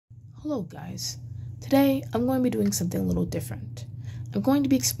Hello guys, today I'm going to be doing something a little different. I'm going to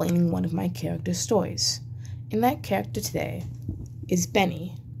be explaining one of my character's stories, and that character today is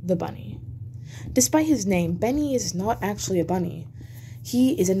Benny the Bunny. Despite his name, Benny is not actually a bunny.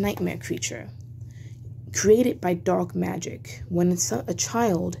 He is a nightmare creature, created by dark magic. When a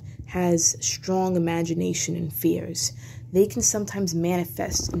child has strong imagination and fears, they can sometimes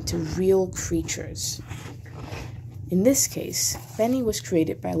manifest into real creatures. In this case, Benny was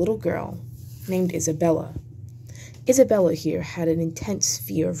created by a little girl named Isabella. Isabella here had an intense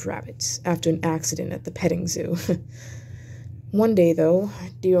fear of rabbits after an accident at the petting zoo. One day, though,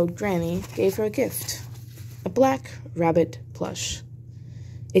 dear old Granny gave her a gift, a black rabbit plush.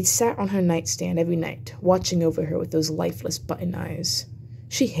 It sat on her nightstand every night, watching over her with those lifeless button eyes.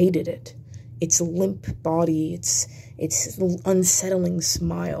 She hated it. Its limp body, its unsettling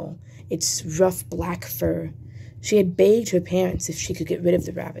smile, its rough black fur. She had begged her parents if she could get rid of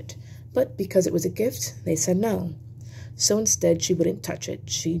the rabbit, but because it was a gift, they said no. So instead, she wouldn't touch it.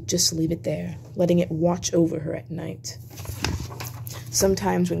 She'd just leave it there, letting it watch over her at night.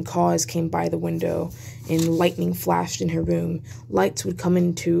 Sometimes when cars came by the window and lightning flashed in her room, lights would come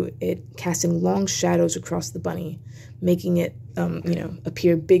into it, casting long shadows across the bunny, making it,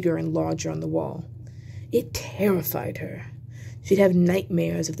 appear bigger and larger on the wall. It terrified her. She'd have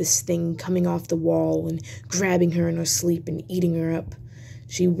nightmares of this thing coming off the wall and grabbing her in her sleep and eating her up.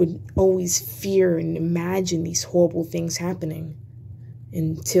 She would always fear and imagine these horrible things happening,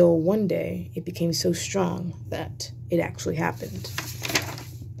 until one day it became so strong that it actually happened.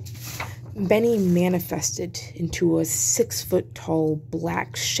 Benny manifested into a 6-foot-tall,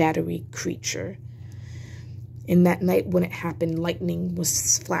 black, shadowy creature. And that night when it happened, lightning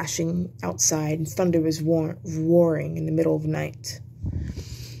was flashing outside and thunder was roaring in the middle of the night.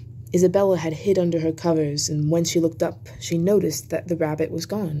 Isabella had hid under her covers, and when she looked up, she noticed that the rabbit was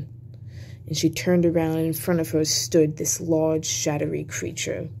gone. And she turned around, and in front of her stood this large, shadowy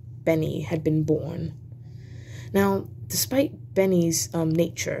creature. Benny had been born. Now, despite Benny's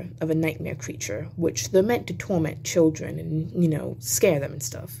nature of a nightmare creature, which they're meant to torment children and, scare them and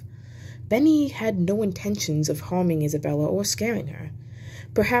stuff, Benny had no intentions of harming Isabella or scaring her.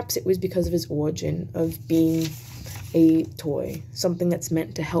 Perhaps it was because of his origin of being a toy, something that's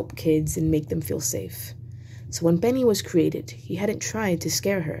meant to help kids and make them feel safe. So when Benny was created, he hadn't tried to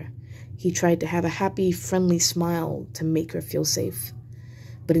scare her. He tried to have a happy, friendly smile to make her feel safe.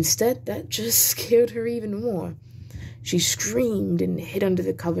 But instead, that just scared her even more. She screamed and hid under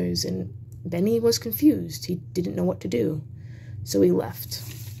the covers, and Benny was confused. He didn't know what to do, so he left.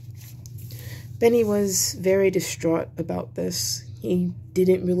 Benny was very distraught about this. He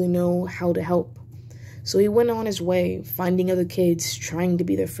didn't really know how to help. So he went on his way, finding other kids, trying to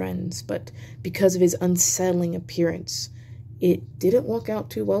be their friends, but because of his unsettling appearance, it didn't work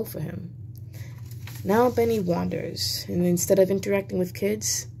out too well for him. Now Benny wanders, and instead of interacting with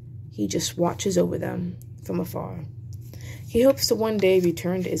kids, he just watches over them from afar. He hopes to one day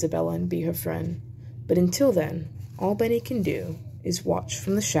return to Isabella and be her friend, but until then, all Benny can do is watch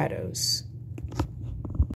from the shadows